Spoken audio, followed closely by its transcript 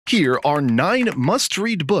Here are 9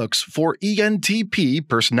 must-read books for ENTP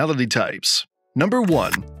personality types. Number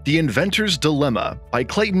 1. The Inventor's Dilemma by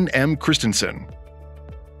Clayton M. Christensen.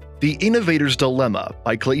 The Innovator's Dilemma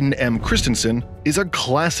by Clayton M. Christensen is a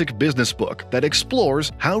classic business book that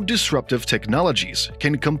explores how disruptive technologies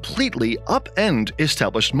can completely upend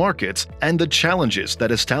established markets and the challenges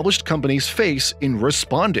that established companies face in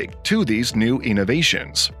responding to these new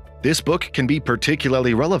innovations. This book can be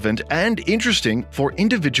particularly relevant and interesting for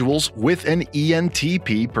individuals with an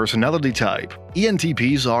ENTP personality type.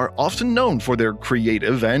 ENTPs are often known for their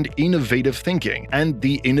creative and innovative thinking, and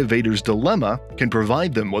The Innovator's Dilemma can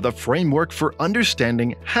provide them with a framework for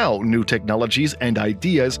understanding how new technologies and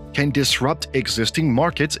ideas can disrupt existing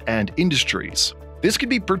markets and industries. This can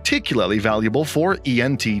be particularly valuable for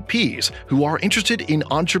ENTPs who are interested in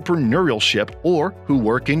entrepreneurship or who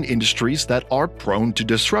work in industries that are prone to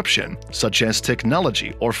disruption, such as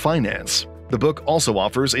technology or finance. The book also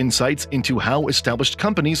offers insights into how established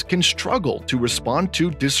companies can struggle to respond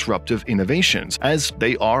to disruptive innovations, as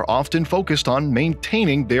they are often focused on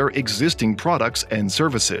maintaining their existing products and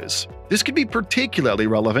services. This can be particularly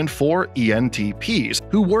relevant for ENTPs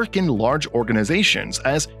who work in large organizations,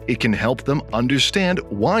 as it can help them understand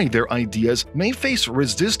why their ideas may face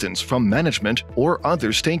resistance from management or other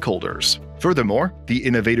stakeholders. Furthermore, The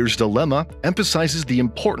Innovator's Dilemma emphasizes the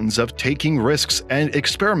importance of taking risks and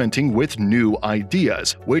experimenting with new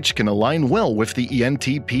ideas, which can align well with the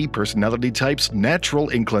ENTP personality type's natural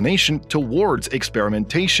inclination towards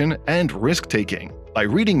experimentation and risk-taking. By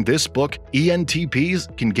reading this book,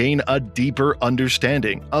 ENTPs can gain a deeper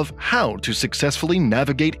understanding of how to successfully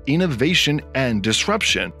navigate innovation and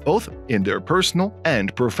disruption, both in their personal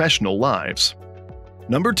and professional lives.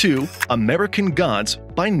 Number 2. American Gods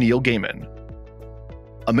by Neil Gaiman.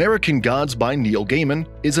 American Gods by Neil Gaiman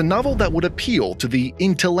is a novel that would appeal to the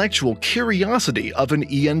intellectual curiosity of an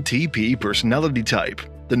ENTP personality type.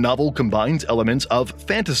 The novel combines elements of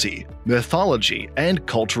fantasy, mythology, and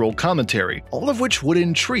cultural commentary, all of which would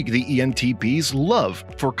intrigue the ENTP's love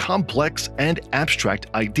for complex and abstract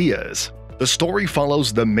ideas. The story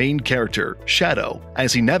follows the main character, Shadow,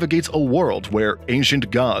 as he navigates a world where ancient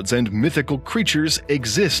gods and mythical creatures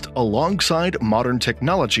exist alongside modern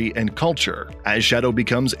technology and culture. As Shadow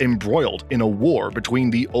becomes embroiled in a war between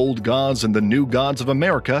the old gods and the new gods of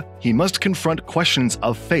America, he must confront questions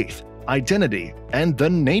of faith, identity, and the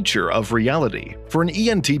nature of reality. For an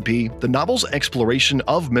ENTP, the novel's exploration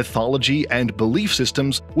of mythology and belief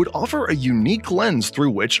systems would offer a unique lens through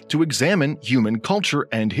which to examine human culture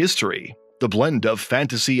and history. The blend of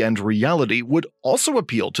fantasy and reality would also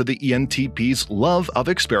appeal to the ENTP's love of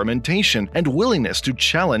experimentation and willingness to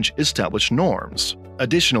challenge established norms.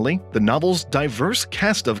 Additionally, the novel's diverse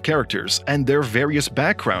cast of characters and their various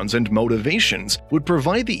backgrounds and motivations would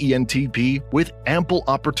provide the ENTP with ample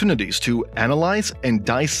opportunities to analyze and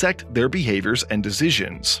dissect their behaviors and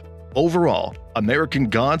decisions. Overall, American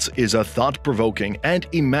Gods is a thought-provoking and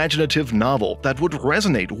imaginative novel that would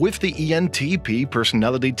resonate with the ENTP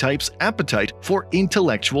personality type's appetite for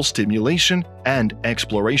intellectual stimulation and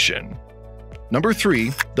exploration. Number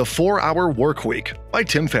 3. The 4-Hour Workweek by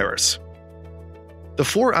Tim Ferriss. The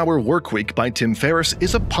 4-Hour Workweek by Tim Ferriss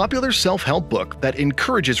is a popular self-help book that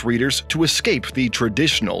encourages readers to escape the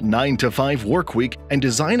traditional 9-to-5 workweek and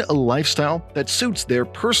design a lifestyle that suits their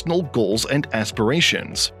personal goals and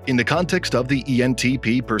aspirations. In the context of the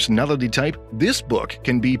ENTP personality type, this book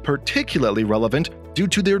can be particularly relevant due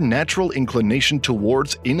to their natural inclination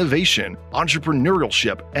towards innovation,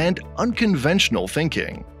 entrepreneurship, and unconventional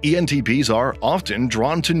thinking. ENTPs are often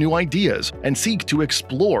drawn to new ideas and seek to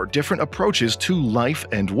explore different approaches to life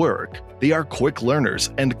and work. They are quick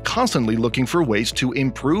learners and constantly looking for ways to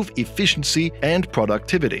improve efficiency and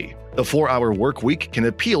productivity. The 4-Hour Workweek can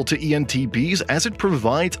appeal to ENTPs as it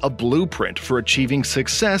provides a blueprint for achieving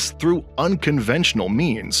success through unconventional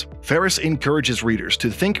means. Ferriss encourages readers to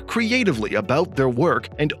think creatively about their work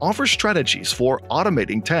and offers strategies for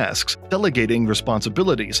automating tasks, delegating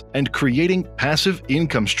responsibilities, and creating passive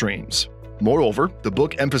income streams. Moreover, the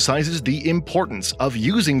book emphasizes the importance of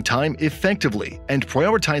using time effectively and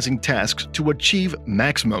prioritizing tasks to achieve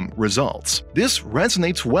maximum results. This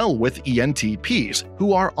resonates well with ENTPs,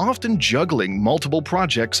 who are often juggling multiple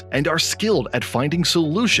projects and are skilled at finding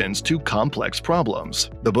solutions to complex problems.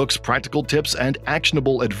 The book's practical tips and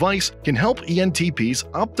actionable advice can help ENTPs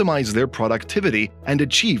optimize their productivity and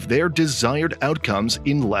achieve their desired outcomes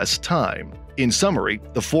in less time. In summary,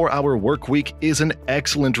 The 4-Hour Workweek is an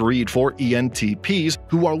excellent read for ENTPs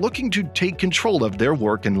who are looking to take control of their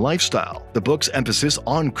work and lifestyle. The book's emphasis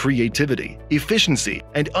on creativity, efficiency,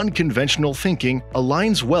 and unconventional thinking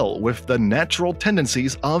aligns well with the natural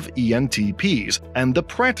tendencies of ENTPs, and the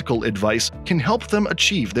practical advice can help them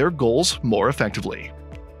achieve their goals more effectively.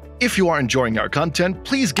 If you are enjoying our content,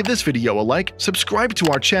 please give this video a like, subscribe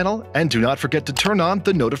to our channel, and do not forget to turn on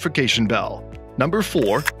the notification bell. Number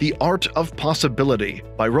 4. The Art of Possibility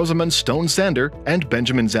by Rosamund Stone Zander and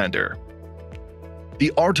Benjamin Zander.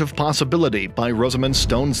 The Art of Possibility by Rosamund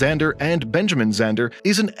Stone Zander and Benjamin Zander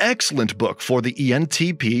is an excellent book for the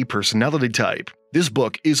ENTP personality type. This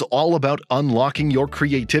book is all about unlocking your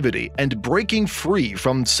creativity and breaking free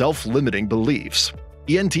from self-limiting beliefs.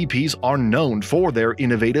 ENTPs are known for their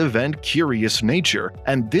innovative and curious nature,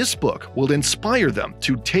 and this book will inspire them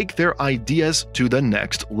to take their ideas to the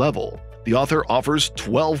next level. The author offers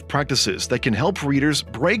 12 practices that can help readers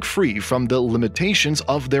break free from the limitations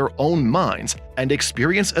of their own minds and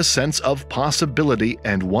experience a sense of possibility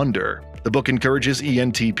and wonder. The book encourages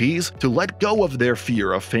ENTPs to let go of their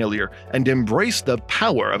fear of failure and embrace the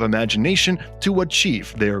power of imagination to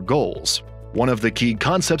achieve their goals. One of the key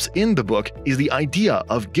concepts in the book is the idea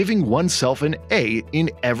of giving oneself an A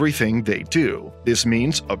in everything they do. This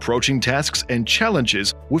means approaching tasks and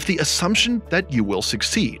challenges with the assumption that you will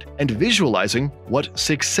succeed, and visualizing what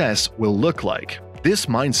success will look like. This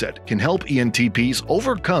mindset can help ENTPs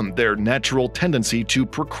overcome their natural tendency to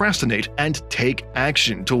procrastinate and take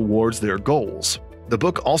action towards their goals. The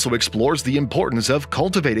book also explores the importance of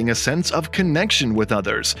cultivating a sense of connection with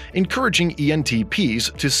others, encouraging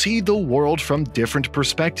ENTPs to see the world from different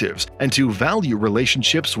perspectives and to value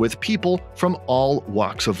relationships with people from all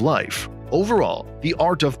walks of life. Overall, The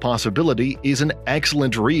Art of Possibility is an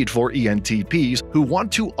excellent read for ENTPs who want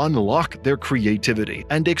to unlock their creativity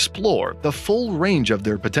and explore the full range of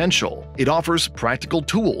their potential. It offers practical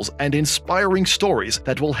tools and inspiring stories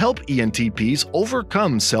that will help ENTPs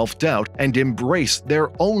overcome self-doubt and embrace their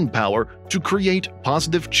own power to create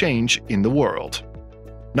positive change in the world.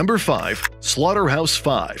 Number 5.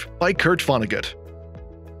 Slaughterhouse-Five by Kurt Vonnegut.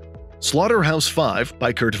 Slaughterhouse-Five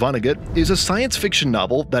by Kurt Vonnegut is a science fiction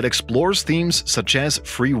novel that explores themes such as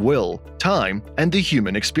free will, time, and the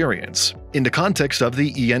human experience. In the context of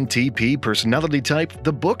the ENTP personality type,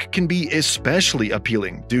 the book can be especially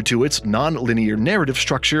appealing due to its non-linear narrative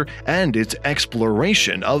structure and its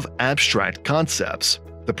exploration of abstract concepts.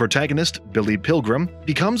 The protagonist, Billy Pilgrim,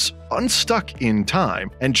 becomes unstuck in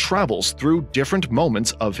time and travels through different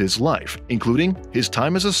moments of his life, including his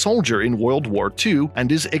time as a soldier in World War II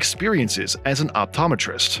and his experiences as an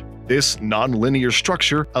optometrist. This non-linear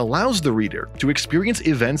structure allows the reader to experience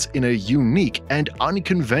events in a unique and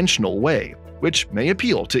unconventional way, which may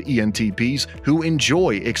appeal to ENTPs who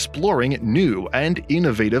enjoy exploring new and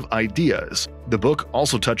innovative ideas. The book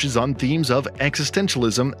also touches on themes of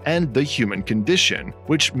existentialism and the human condition,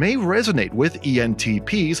 which may resonate with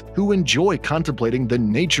ENTPs who enjoy contemplating the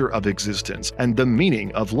nature of existence and the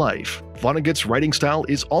meaning of life. Vonnegut's writing style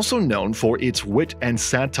is also known for its wit and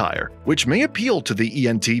satire, which may appeal to the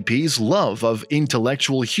ENTP's love of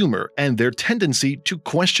intellectual humor and their tendency to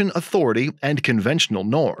question authority and conventional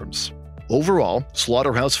norms. Overall,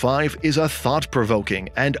 Slaughterhouse-Five is a thought-provoking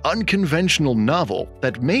and unconventional novel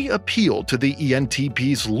that may appeal to the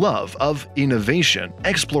ENTP's love of innovation,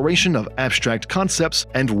 exploration of abstract concepts,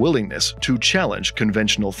 and willingness to challenge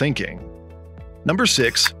conventional thinking. Number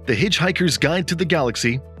 6. The Hitchhiker's Guide to the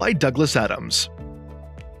Galaxy by Douglas Adams.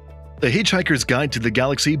 The Hitchhiker's Guide to the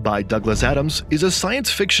Galaxy by Douglas Adams is a science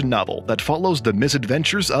fiction novel that follows the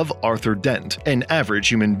misadventures of Arthur Dent, an average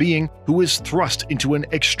human being who is thrust into an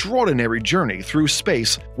extraordinary journey through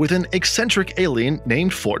space with an eccentric alien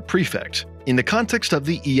named Fort Prefect. In the context of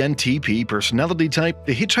the ENTP personality type,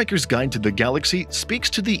 The Hitchhiker's Guide to the Galaxy speaks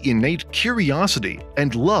to the innate curiosity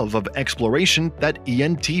and love of exploration that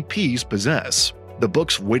ENTPs possess. The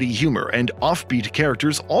book's witty humor and offbeat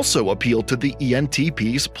characters also appeal to the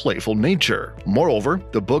ENTP's playful nature. Moreover,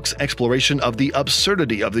 the book's exploration of the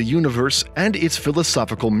absurdity of the universe and its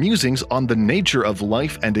philosophical musings on the nature of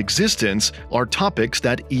life and existence are topics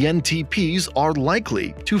that ENTPs are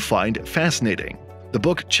likely to find fascinating. The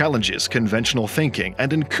book challenges conventional thinking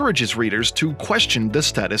and encourages readers to question the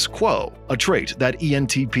status quo, a trait that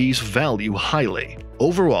ENTPs value highly.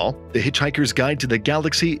 Overall, The Hitchhiker's Guide to the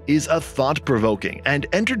Galaxy is a thought-provoking and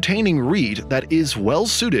entertaining read that is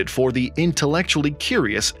well-suited for the intellectually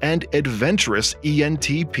curious and adventurous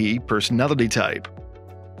ENTP personality type.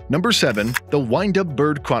 Number 7. The Wind-Up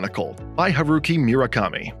Bird Chronicle by Haruki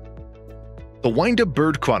Murakami. The Wind-Up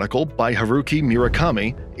Bird Chronicle by Haruki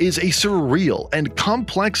Murakami is a surreal and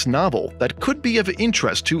complex novel that could be of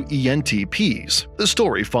interest to ENTPs. The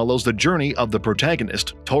story follows the journey of the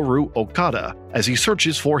protagonist, Toru Okada, as he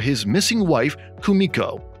searches for his missing wife,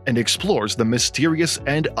 Kumiko, and explores the mysterious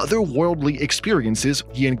and otherworldly experiences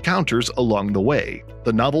he encounters along the way.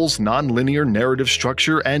 The novel's non-linear narrative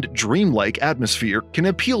structure and dreamlike atmosphere can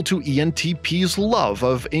appeal to ENTP's love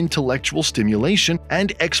of intellectual stimulation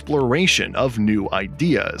and exploration of new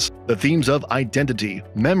ideas. The themes of identity,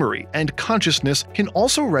 memory, and consciousness can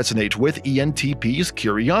also resonate with ENTP's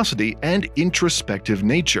curiosity and introspective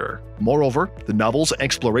nature. Moreover, the novel's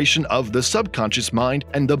exploration of the subconscious mind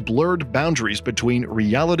and the blurred boundaries between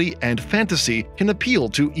reality and fantasy can appeal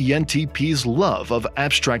to ENTP's love of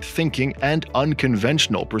abstract thinking and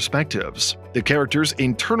unconventional perspectives. The characters'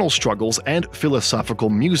 internal struggles and philosophical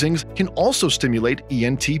musings can also stimulate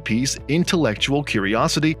ENTP's intellectual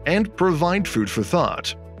curiosity and provide food for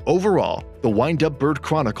thought. Overall, The Wind-Up Bird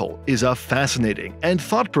Chronicle is a fascinating and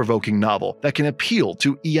thought-provoking novel that can appeal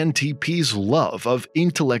to ENTP's love of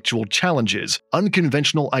intellectual challenges,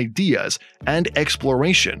 unconventional ideas, and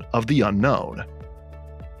exploration of the unknown.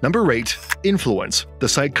 Number 8. Influence: The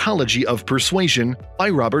Psychology of Persuasion by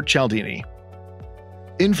Robert Cialdini.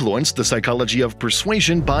 Influence: The Psychology of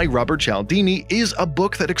Persuasion by Robert Cialdini is a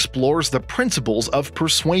book that explores the principles of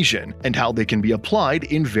persuasion and how they can be applied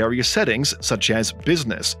in various settings such as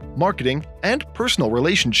business, marketing, and personal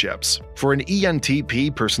relationships. For an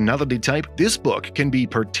ENTP personality type, this book can be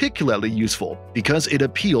particularly useful because it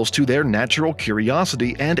appeals to their natural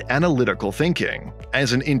curiosity and analytical thinking.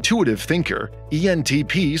 As an intuitive thinker,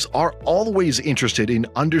 ENTPs are always interested in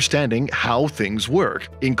understanding how things work,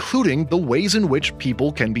 including the ways in which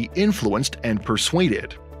people can be influenced and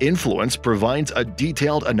persuaded. Influence provides a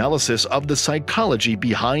detailed analysis of the psychology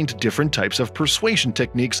behind different types of persuasion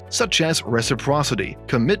techniques such as reciprocity,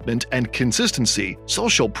 commitment and consistency,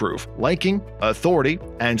 social proof, liking, authority,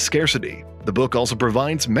 and scarcity. The book also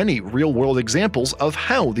provides many real-world examples of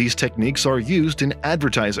how these techniques are used in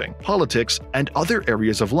advertising, politics, and other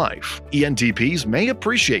areas of life. ENTPs may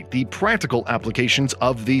appreciate the practical applications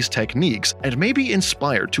of these techniques and may be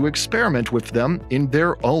inspired to experiment with them in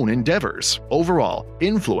their own endeavors. Overall,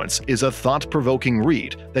 Influence is a thought-provoking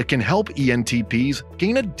read that can help ENTPs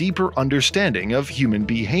gain a deeper understanding of human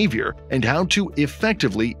behavior and how to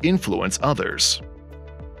effectively influence others.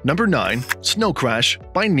 Number 9. Snow Crash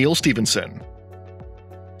by Neal Stephenson.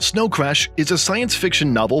 Snow Crash is a science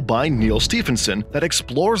fiction novel by Neal Stephenson that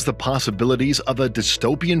explores the possibilities of a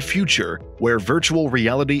dystopian future where virtual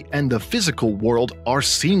reality and the physical world are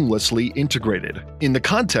seamlessly integrated. In the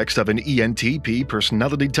context of an ENTP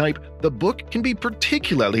personality type, the book can be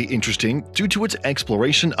particularly interesting due to its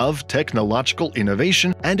exploration of technological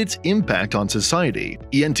innovation and its impact on society.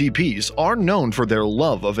 ENTPs are known for their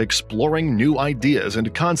love of exploring new ideas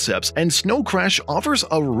and concepts, and Snow Crash offers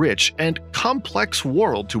a rich and complex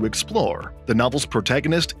world to explore. The novel's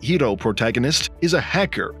hero protagonist, is a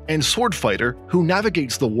hacker and sword fighter who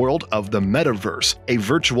navigates the world of the metaverse, a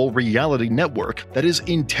virtual reality network that is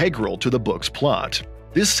integral to the book's plot.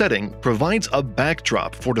 This setting provides a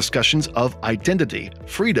backdrop for discussions of identity,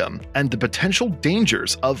 freedom, and the potential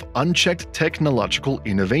dangers of unchecked technological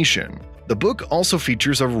innovation. The book also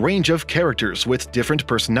features a range of characters with different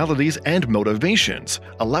personalities and motivations,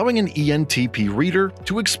 allowing an ENTP reader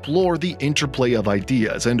to explore the interplay of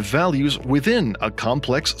ideas and values within a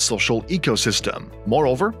complex social ecosystem.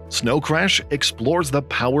 Moreover, Snow Crash explores the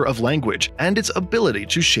power of language and its ability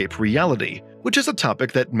to shape reality, which is a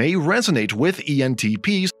topic that may resonate with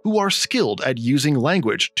ENTPs who are skilled at using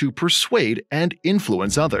language to persuade and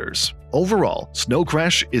influence others. Overall, Snow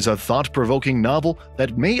Crash is a thought-provoking novel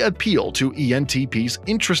that may appeal to ENTPs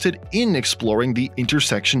interested in exploring the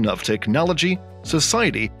intersection of technology,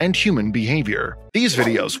 society, and human behavior. These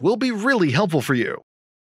videos will be really helpful for you.